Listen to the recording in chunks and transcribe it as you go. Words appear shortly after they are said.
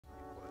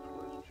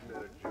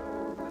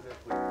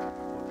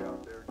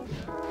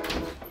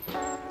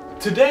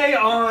Today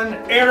on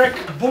Eric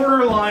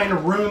Borderline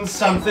Ruins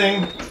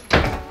Something,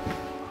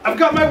 I've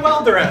got my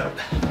welder out.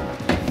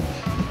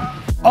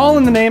 All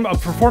in the name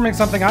of performing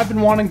something I've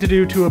been wanting to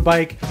do to a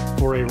bike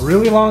for a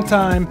really long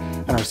time,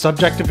 and our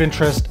subject of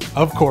interest,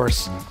 of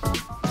course,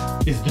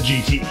 is the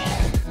GT.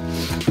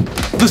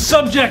 The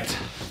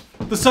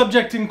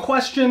subject in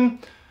question,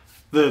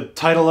 the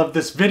title of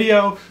this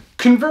video,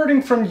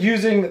 converting from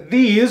using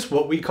these,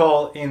 what we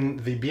call in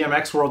the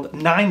BMX world,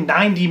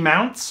 990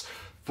 mounts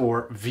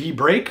for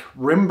V-brake,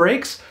 rim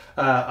brakes.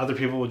 Other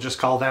people would just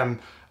call them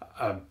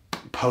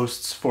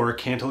posts for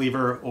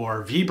cantilever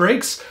or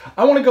V-brakes.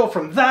 I want to go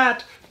from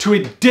that to a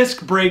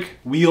disc brake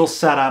wheel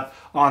setup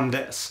on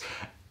this.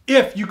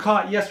 If you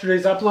caught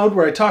yesterday's upload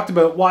where I talked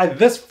about why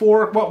this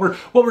fork, what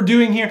we're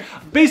doing here,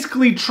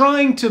 basically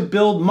trying to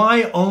build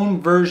my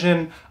own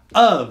version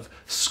of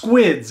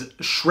Squid's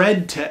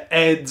Shred to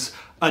Ed's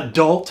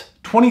adult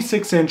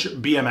 26-inch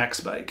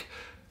BMX bike.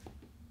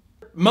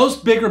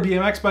 Most bigger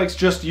BMX bikes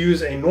just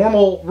use a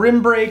normal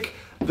rim brake.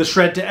 The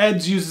Shred to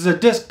Ed's uses a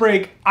disc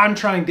brake. I'm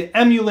trying to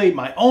emulate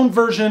my own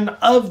version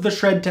of the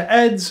Shred to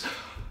Ed's,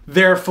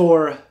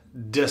 therefore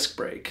disc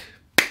brake.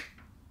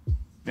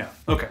 Yeah,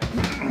 okay.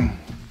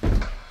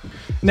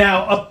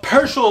 Now, a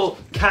partial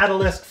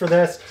catalyst for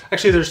this,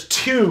 actually there's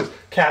two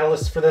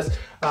catalysts for this.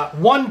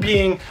 One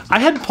being, I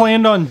had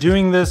planned on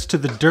doing this to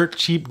the dirt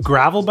cheap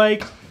gravel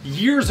bike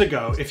years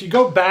ago. If you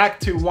go back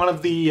to one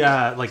of the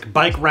like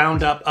bike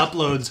roundup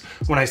uploads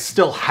when I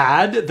still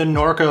had the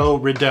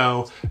Norco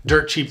Rideau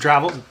dirt cheap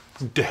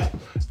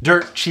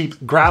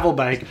gravel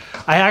bike,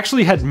 I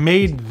actually had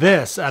made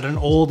this at an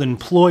old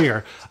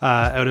employer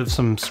out of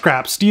some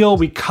scrap steel.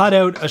 We cut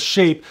out a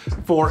shape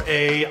for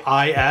a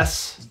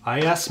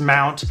IS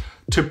mount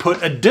to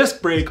put a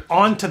disc brake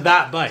onto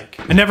that bike.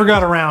 I never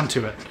got around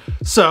to it.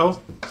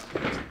 So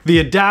the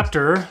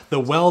adapter, the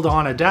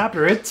weld-on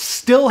adapter, it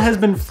still has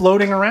been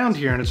floating around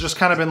here, and it's just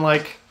kind of been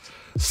like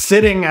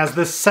sitting as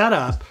this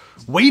setup,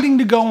 waiting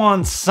to go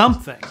on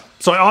something.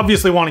 So I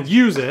obviously want to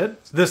use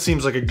it. This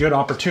seems like a good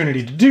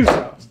opportunity to do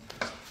so.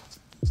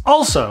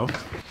 Also,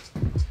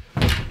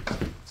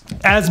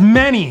 as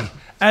many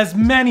of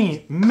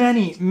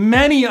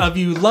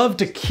you love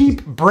to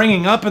keep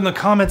bringing up in the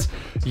comments,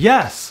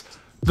 yes,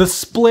 the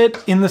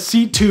split in the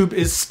seat tube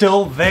is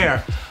still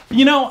there.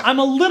 You know, I'm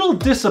a little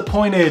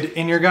disappointed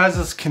in your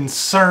guys'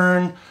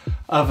 concern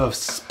of a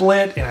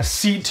split in a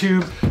seat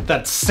tube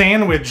that's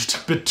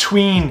sandwiched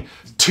between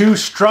two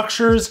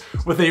structures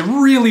with a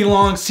really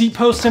long seat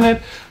post in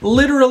it.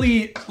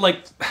 Literally,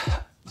 like,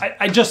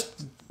 I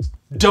just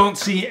don't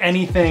see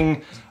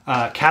anything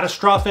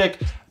catastrophic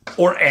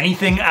or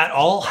anything at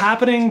all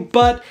happening,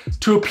 but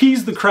to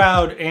appease the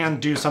crowd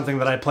and do something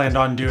that I planned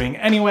on doing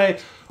anyway,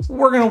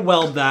 we're gonna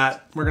weld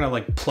that. We're gonna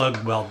like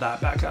plug weld that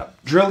back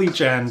up. Drill each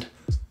end,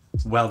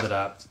 weld it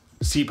up.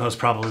 Seat post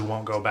probably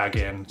won't go back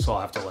in, so I'll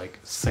have to like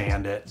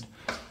sand it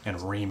and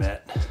ream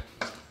it.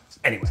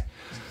 Anyway,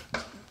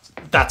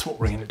 that's what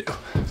we're gonna do.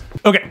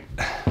 Okay,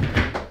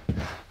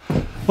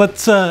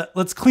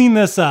 let's clean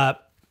this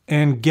up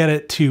and get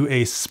it to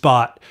a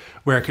spot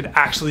where it could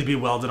actually be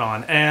welded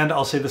on. And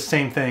I'll say the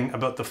same thing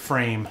about the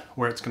frame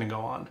where it's gonna go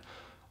on.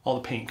 All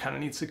the paint kind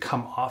of needs to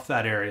come off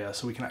that area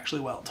so we can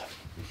actually weld.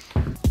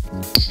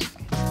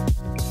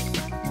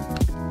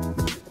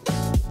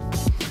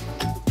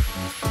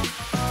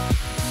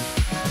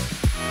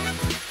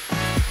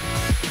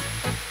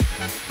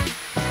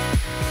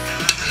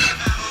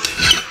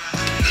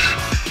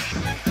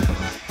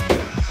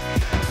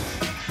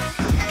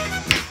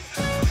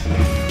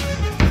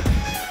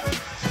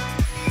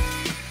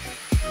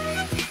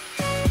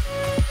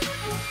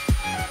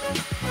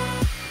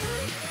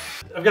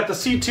 I've got the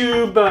seat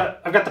tube,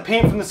 I've got the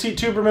paint from the seat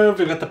tube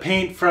removed, I've got the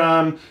paint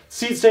from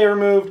seat stay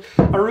removed.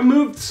 I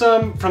removed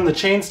some from the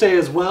chainstay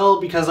as well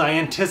because I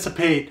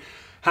anticipate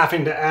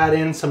having to add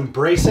in some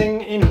bracing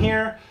in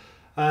here.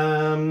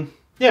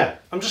 Yeah,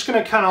 I'm just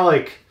gonna kind of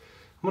like,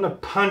 I'm gonna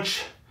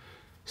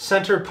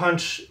center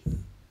punch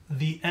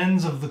the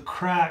ends of the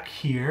crack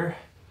here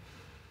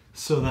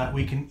so that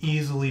we can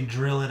easily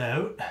drill it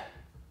out.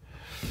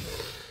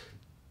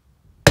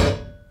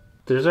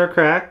 There's our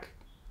crack.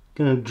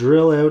 Gonna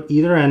drill out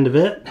either end of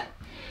it,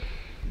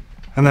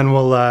 and then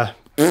we'll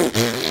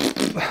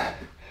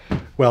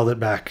weld it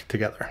back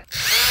together.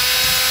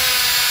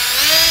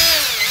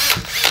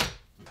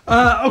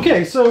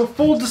 Okay, so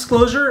full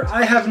disclosure,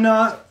 I have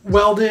not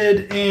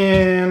welded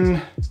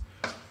in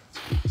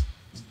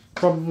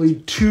probably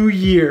 2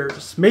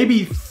 years,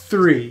 maybe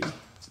 3.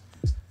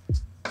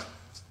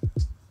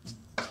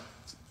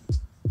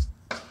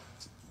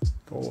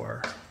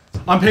 4.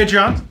 On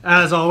Patreon,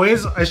 as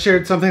always, I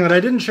shared something that I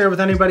didn't share with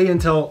anybody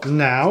until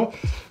now,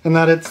 and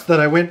that it's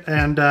that I went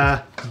and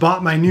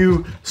bought my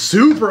new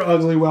super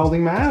ugly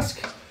welding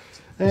mask.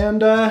 And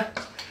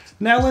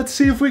now let's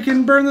see if we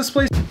can burn this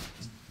place.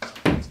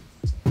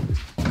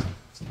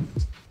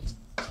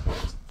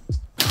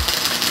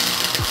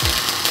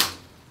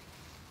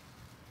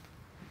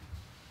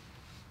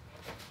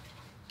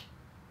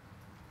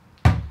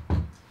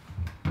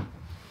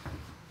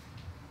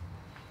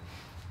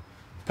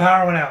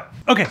 Power went out.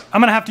 Okay,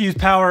 I'm gonna have to use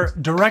power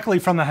directly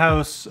from the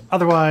house.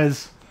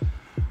 Otherwise,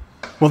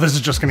 well, this is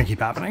just gonna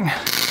keep happening.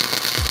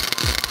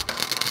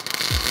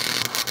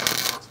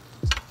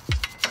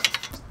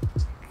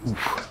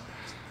 Oof.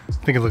 I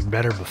think it looked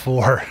better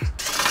before.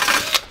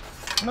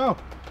 No.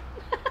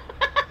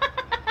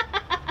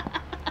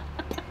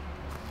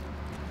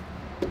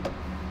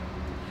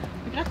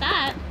 We got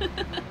that.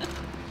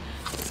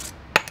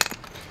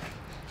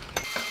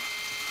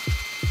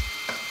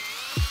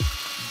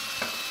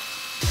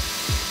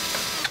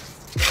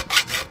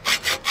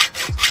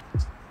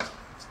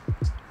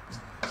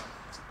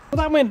 Well,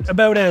 that went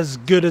about as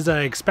good as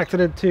I expected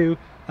it to.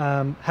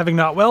 Having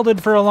not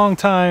welded for a long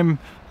time,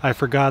 I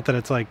forgot that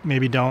it's like,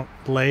 maybe don't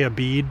lay a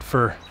bead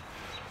for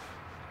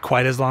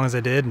quite as long as I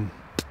did, and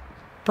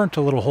burnt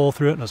a little hole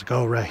through it, and I was like,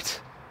 oh,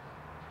 right.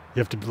 You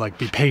have to like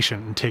be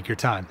patient and take your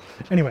time.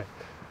 Anyway,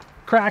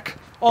 crack,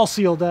 all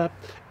sealed up.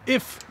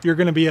 If you're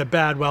gonna be a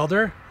bad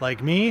welder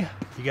like me,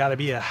 you gotta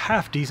be a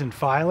half decent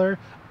filer,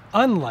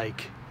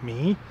 unlike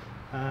me.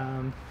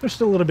 There's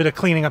still a little bit of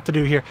cleaning up to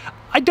do here.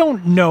 I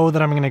don't know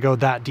that I'm gonna go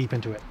that deep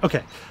into it.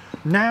 Okay,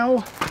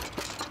 now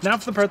for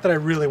the part that I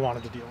really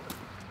wanted to deal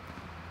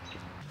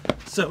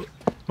with. So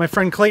my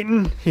friend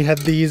Clayton, he had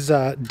these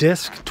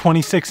disc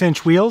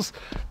 26-inch wheels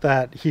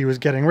that he was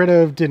getting rid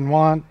of, didn't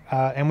want,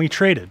 and we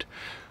traded.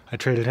 I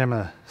traded him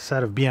a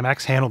set of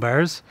BMX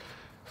handlebars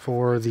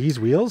for these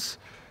wheels.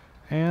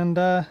 And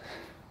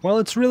well,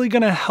 it's really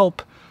gonna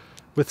help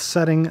with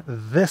setting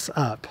this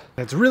up.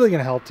 It's really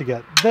gonna help to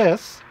get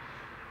this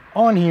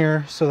on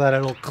here so that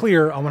it'll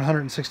clear a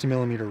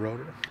 160mm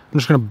rotor. I'm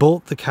just gonna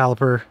bolt the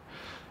caliper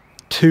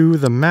to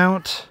the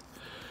mount.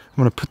 I'm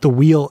gonna put the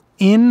wheel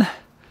in,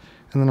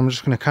 and then I'm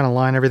just gonna kind of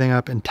line everything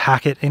up and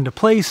tack it into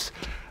place.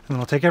 And then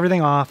I'll take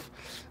everything off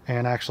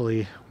and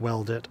actually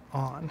weld it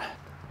on.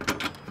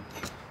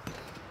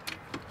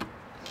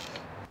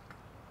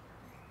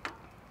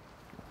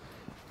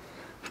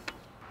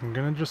 I'm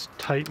gonna just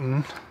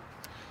tighten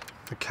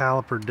the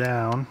caliper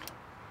down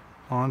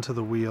onto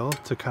the wheel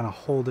to kind of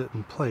hold it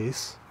in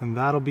place, and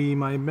that'll be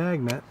my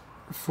magnet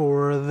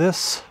for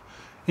this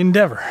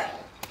endeavor.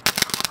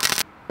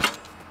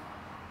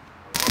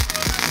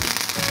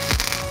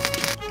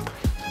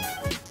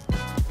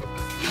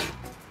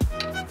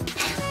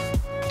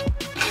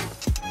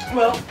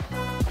 Well,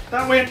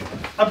 that went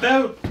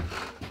about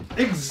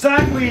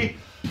exactly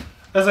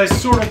as I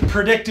sort of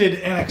predicted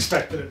and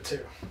expected it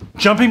to.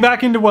 Jumping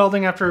back into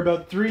welding after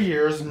about 3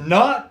 years,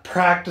 not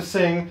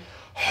practicing,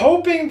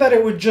 hoping that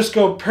it would just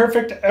go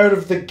perfect out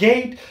of the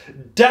gate,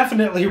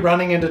 definitely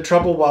running into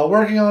trouble while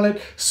working on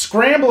it,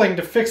 scrambling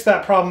to fix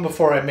that problem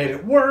before I made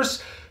it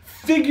worse,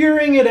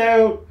 figuring it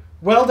out,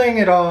 welding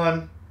it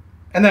on,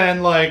 and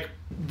then like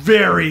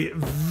very,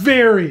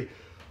 very,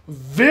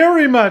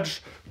 very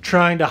much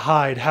trying to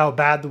hide how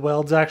bad the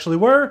welds actually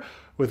were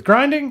with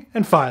grinding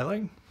and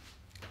filing.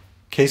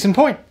 Case in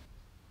point.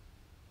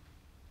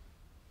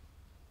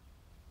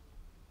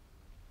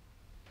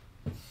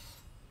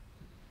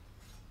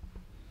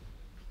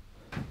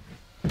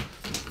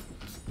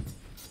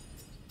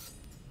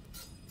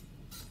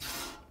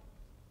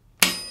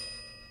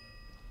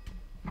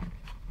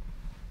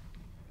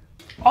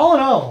 All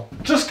in all,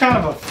 just kind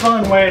of a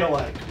fun way to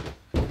like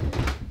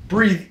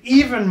breathe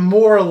even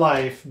more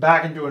life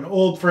back into an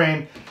old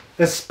frame,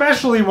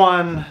 especially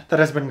one that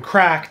has been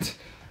cracked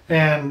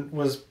and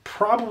was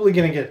probably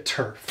gonna get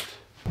turfed.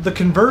 The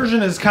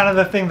conversion is kind of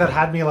the thing that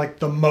had me like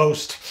the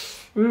most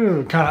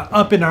kind of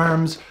up in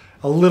arms,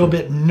 a little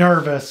bit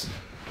nervous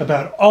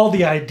about all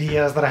the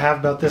ideas that I have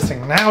about this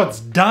thing. Now it's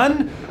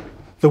done.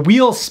 The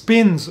wheel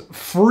spins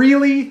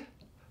freely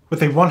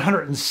with a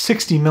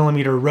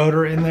 160mm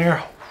rotor in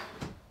there.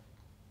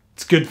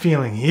 It's good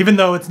feeling, even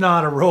though it's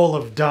not a roll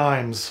of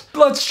dimes.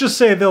 Let's just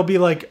say there'll be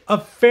like a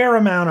fair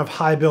amount of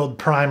high build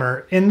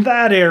primer in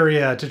that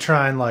area to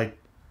try and like...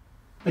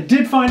 I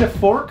did find a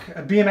fork.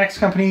 A BMX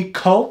company,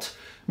 Cult,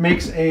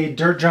 makes a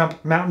dirt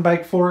jump mountain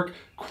bike fork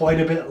quite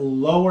a bit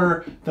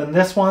lower than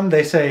this one.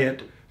 They say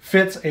it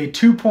fits a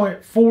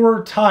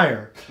 2.4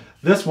 tire.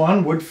 This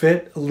one would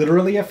fit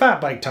literally a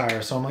fat bike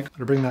tire, so I'm like, I'm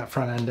gonna bring that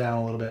front end down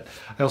a little bit.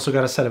 I also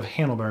got a set of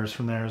handlebars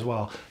from there as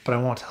well, but I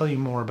won't tell you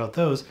more about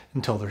those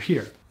until they're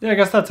here. Yeah, I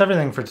guess that's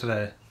everything for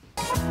today.